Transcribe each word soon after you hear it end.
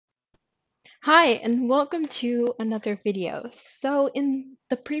Hi, and welcome to another video. So in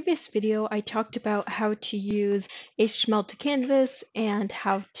the previous video, I talked about how to use HTML to Canvas and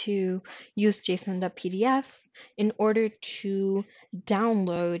how to use JSON.pdf in order to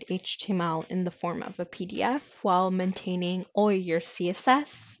download HTML in the form of a PDF while maintaining all your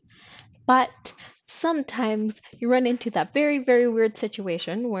CSS. But sometimes you run into that very weird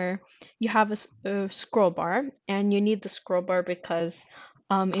situation where you have a scroll bar and you need the scroll bar because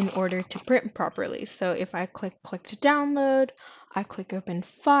in order to print properly. So if I click to download, I click open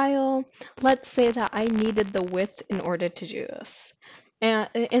file. Let's say that I needed the width in order to do this.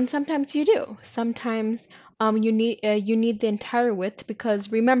 And sometimes you do. Sometimes you need the entire width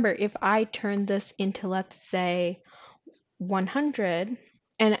because remember, if I turn this into, let's say, 100,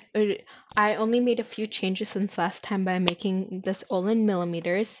 and I only made a few changes since last time by making this all in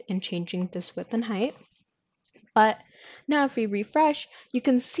millimeters and changing this width and height. But now if we refresh, you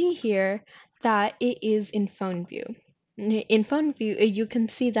can see here that it is in phone view. In phone view, you can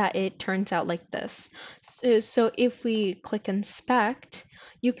see that it turns out like this. So if we click inspect,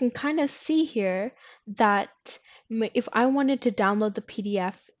 you can kind of see here that if I wanted to download the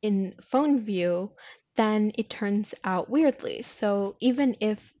PDF in phone view, then it turns out weirdly. So even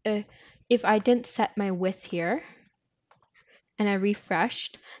if I didn't set my width here, and I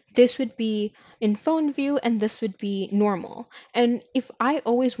refreshed, this would be in phone view and this would be normal. And if I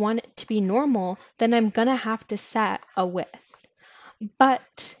always want it to be normal, then I'm gonna have to set a width.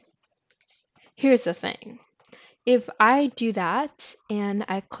 But here's the thing. If I do that and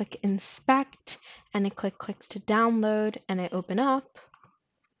I click inspect and I click to download and I open up,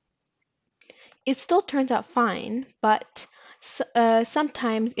 it still turns out fine, but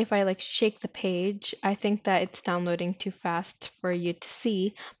sometimes if I shake the page, I think that it's downloading too fast for you to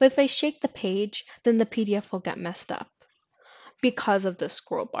see. But if I shake the page, then the PDF will get messed up because of the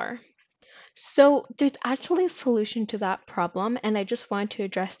scroll bar. So there's actually a solution to that problem, and I just wanted to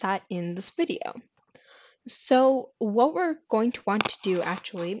address that in this video. So what we're going to want to do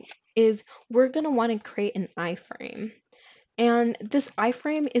actually is we're going to want to create an iframe. And this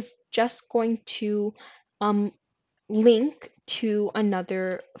iframe is just going to um, link to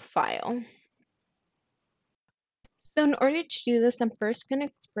another file. So in order to do this, I'm first going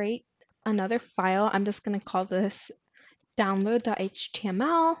to create another file. I'm just going to call this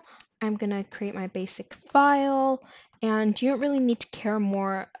download.html. I'm going to create my basic file, and you don't really need to care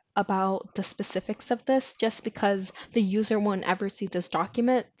more about the specifics of this just because the user won't ever see this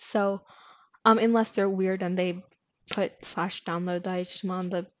document. So unless they're weird and they put /download.html on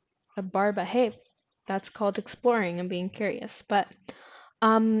the bar, but hey, that's called exploring and being curious. But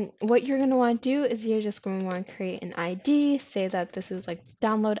what you're going to want to do is you're just going to want to create an ID, say that this is like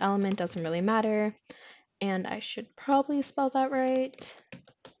download element, doesn't really matter. And I should probably spell that right.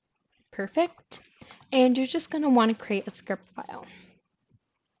 Perfect. And you're just going to want to create a script file.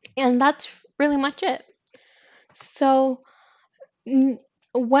 And that's really much it. So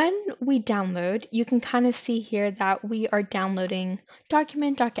when we download, you can kind of see here that we are downloading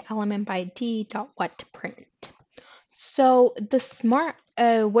document.getElement by id.what to print. So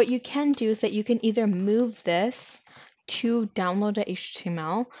what you can do is that you can either move this to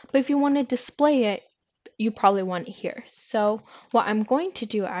download.html, but if you want to display it, you probably want it here. So what I'm going to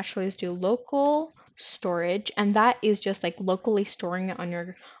do actually is do local storage, and that is just like locally storing it on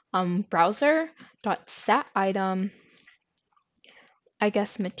your browser. Set item, I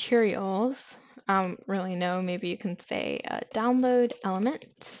guess materials. I don't really know. Maybe you can say download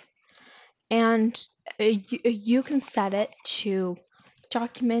element. And you can set it to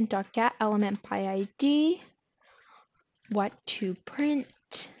document.getElement by ID, what to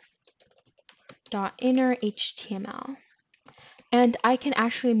print, .inner HTML. And I can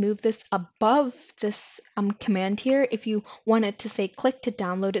actually move this above this command here if you want it to say click to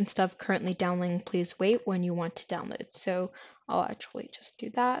download instead of currently downloading, please wait when you want to download. So I'll actually just do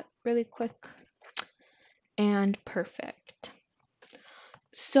that really quick. And perfect.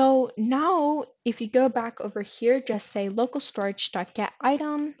 So now if you go back over here, just say local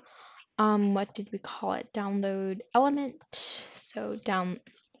storage.getItem. What did we call it? Download element. So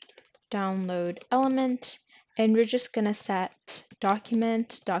download element. And we're just going to set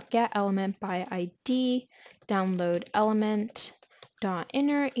document.getElement by ID, download element,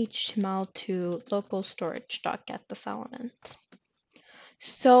 .inner HTML to local storage.get this element.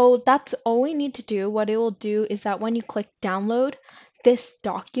 So that's all we need to do. What it will do is that when you click download, this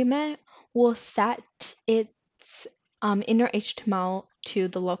document will set its inner HTML to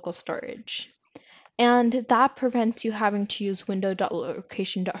the local storage. And that prevents you having to use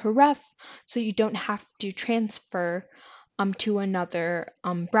window.location.href, so you don't have to transfer to another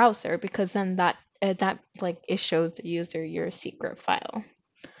browser, because then that like it shows the user your secret file,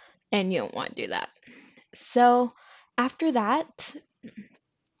 and you don't want to do that. So after that,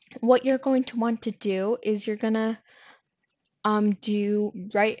 what you're going to want to do is you're gonna do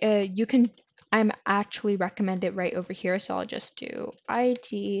right. You can. I'm actually recommend it right over here, so I'll just do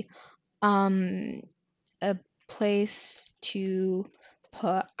ID a place to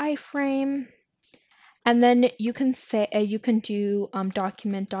put iframe, and then you can say you can do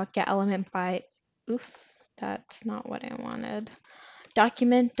document.getElement by. Oof, that's not what I wanted.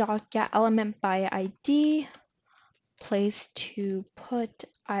 Document.getElement by ID, place to put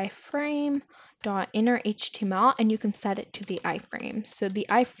iframe dot inner HTML, and you can set it to the iframe. So the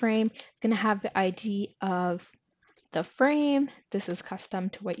iframe is going to have the ID of the frame. This is custom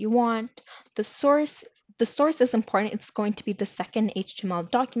to what you want. The source is important. It's going to be the second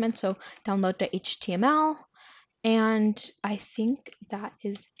HTML document, so download the HTML. And I think that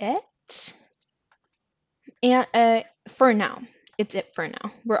is it. And for now, it's it for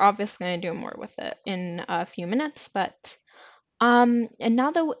now. We're obviously going to do more with it in a few minutes, but and now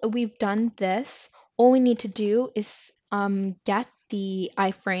that we've done this, all we need to do is get the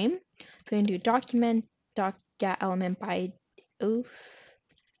iframe. So we're going to do document.getElement by. Oof,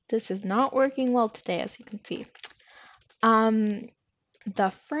 this is not working well today, as you can see.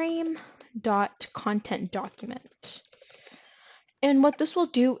 The frame dot content document. And what this will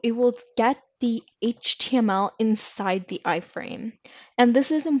do, it will get the HTML inside the iframe. And this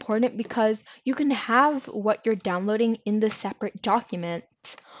is important because you can have what you're downloading in the separate document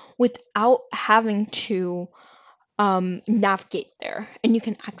without having to navigate there, and you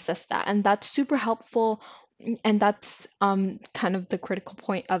can access that. And that's super helpful. And that's kind of the critical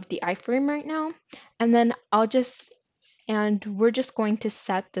point of the iframe right now. And then we're just going to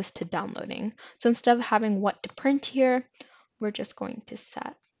set this to downloading. So instead of having what to print here, we're just going to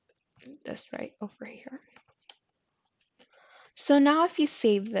set this right over here. So now if you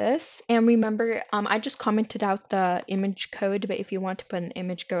save this, and remember, I just commented out the image code, but if you want to put an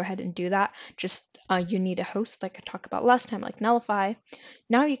image, go ahead and do that. Just you need a host like I talked about last time, like Nullify.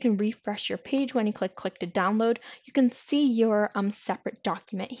 Now you can refresh your page when you click to download. You can see your separate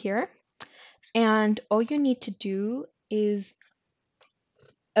document here, and all you need to do is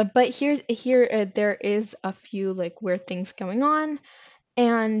but here there is a few like weird things going on,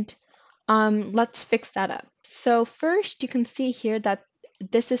 and let's fix that up. So first, you can see here that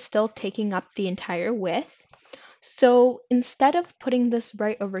this is still taking up the entire width. So instead of putting this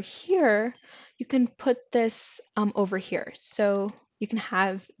right over here, you can put this over here. So you can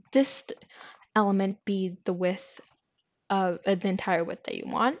have this element be the width of the entire width that you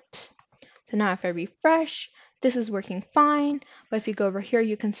want. So now if I refresh, this is working fine, but if you go over here,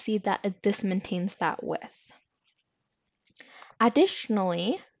 you can see that this maintains that width.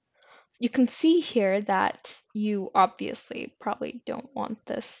 Additionally, you can see here that you obviously probably don't want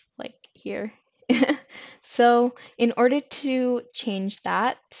this like here. So in order to change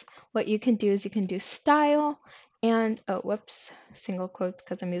that, what you can do is you can do style and, oh, whoops, single quotes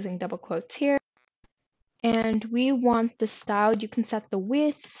because I'm using double quotes here. And we want the style, you can set the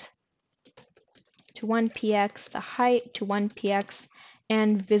width to 1px, the height to 1px,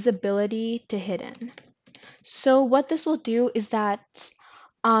 and visibility to hidden. So what this will do is that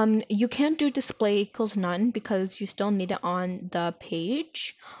you can't do display equals none because you still need it on the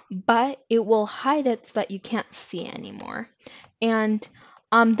page, but it will hide it so that you can't see anymore. And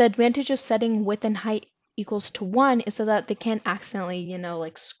the advantage of setting width and height equals to 1 is so that they can't accidentally,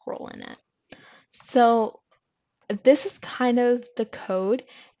 like scroll in it. So this is kind of the code,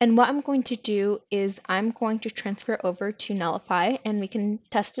 and what I'm going to do is I'm going to transfer over to Nullify and we can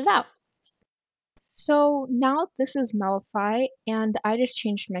test it out. So now this is Nullify, and I just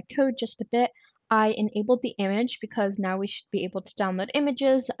changed my code just a bit. I enabled the image because now we should be able to download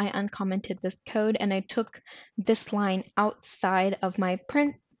images. I uncommented this code and I took this line outside of my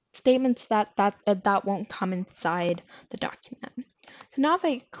print statements that won't come inside the document. So now if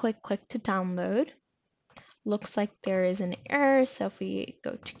I click to download, looks like there is an error. So if we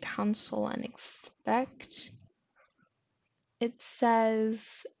go to console and expect, it says,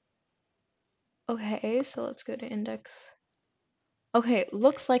 okay, so let's go to index. Okay,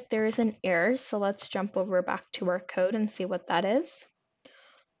 looks like there is an error, so let's jump over back to our code and see what that is.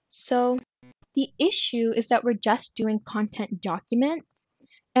 So the issue is that we're just doing content documents,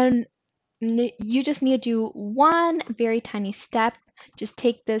 and you just need to do one very tiny step. Just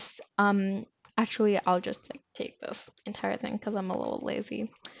take this, actually I'll just take this entire thing because I'm a little lazy.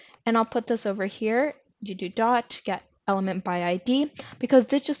 And I'll put this over here. You do dot get element by ID because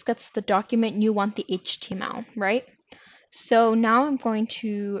this just gets the document, you want the HTML, right? So now I'm going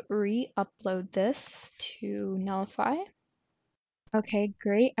to re-upload this to Nullify. Okay,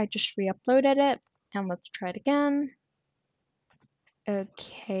 great. I just re-uploaded it, and let's try it again.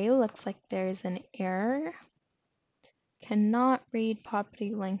 Okay, looks like there's an error. Cannot read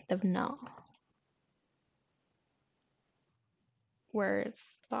property length of null. Where is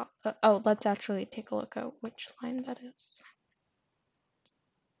that? Oh, let's actually take a look at which line that is.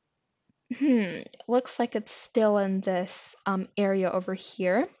 Looks like it's still in this area over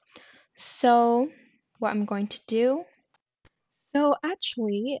here. So what I'm going to do, so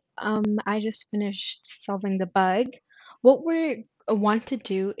actually, I just finished solving the bug. What we want to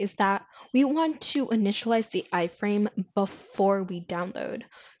do is that we want to initialize the iframe before we download.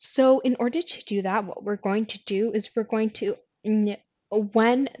 So in order to do that, what we're going to do is we're going to,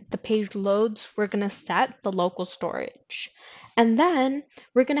 when the page loads, we're going to set the local storage. And then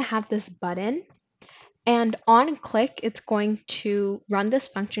we're going to have this button. And on click, it's going to run this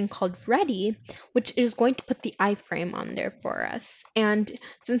function called ready, which is going to put the iframe on there for us. And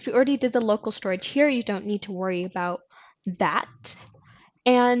since we already did the local storage here, you don't need to worry about that.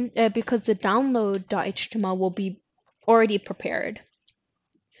 And because the download.html will be already prepared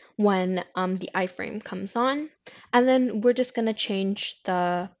when the iframe comes on. And then we're just going to change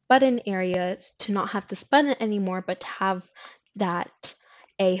the button area to not have this button anymore, but to have that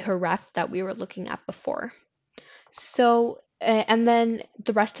a href that we were looking at before. So, and then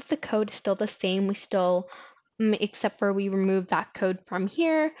the rest of the code is still the same. We still, except for we remove that code from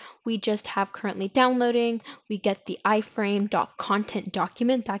here, we just have currently downloading. We get the iframe.content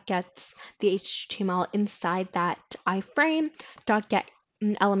document that gets the HTML inside that iframe. Get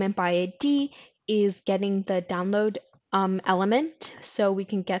element by ID is getting the download element. So we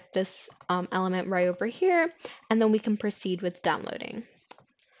can get this element right over here, and then we can proceed with downloading.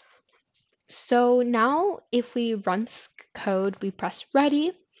 So now if we run this code, we press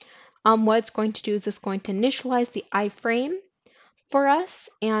ready, what it's going to do is it's going to initialize the iframe for us.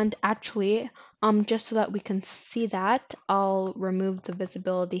 And actually, just so that we can see that, I'll remove the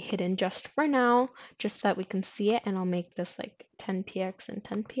visibility hidden just for now, just so that we can see it. And I'll make this like 10px and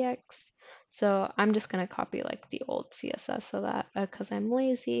 10px. So I'm just going to copy like the old CSS so that, because I'm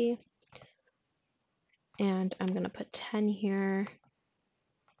lazy. And I'm going to put 10 here,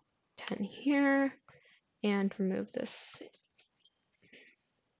 10 here, and remove this.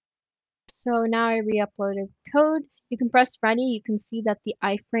 So now I re-uploaded code. You can press ready. You can see that the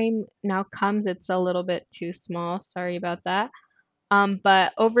iframe now comes. It's a little bit too small. Sorry about that.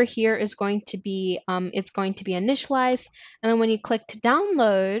 But over here is going to be it's going to be initialized. And then when you click to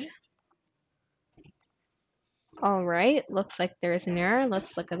download, all right, looks like there is an error.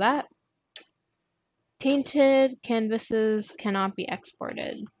 Let's look at that. Tainted canvases cannot be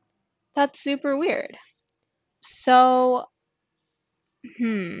exported. That's super weird. So,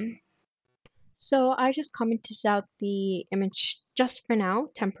 So I just commented out the image just for now,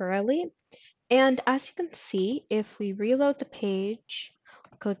 temporarily. And as you can see, if we reload the page,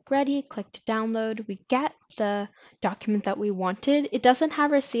 click ready, click to download, we get the document that we wanted. It doesn't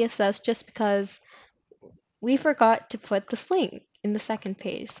have our CSS just because we forgot to put this link in the second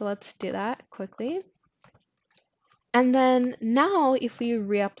page. So let's do that quickly. And then now if we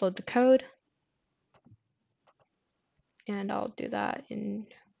re-upload the code, and I'll do that in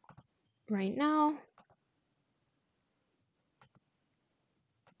right now.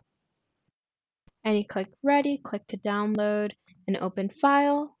 And you click ready, click to download an open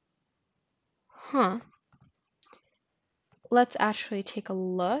file. Let's actually take a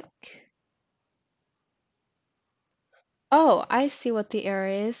look. Oh, I see what the error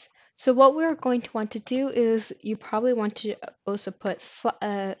is. So what we're going to want to do is you probably want to also put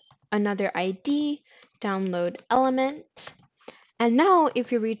another ID, download element, and now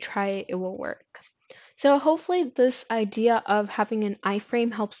if you retry it will work. So hopefully this idea of having an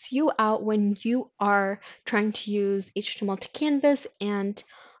iframe helps you out when you are trying to use HTML to Canvas and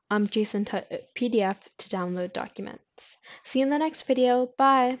JSON to PDF to download documents. See you in the next video.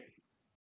 Bye.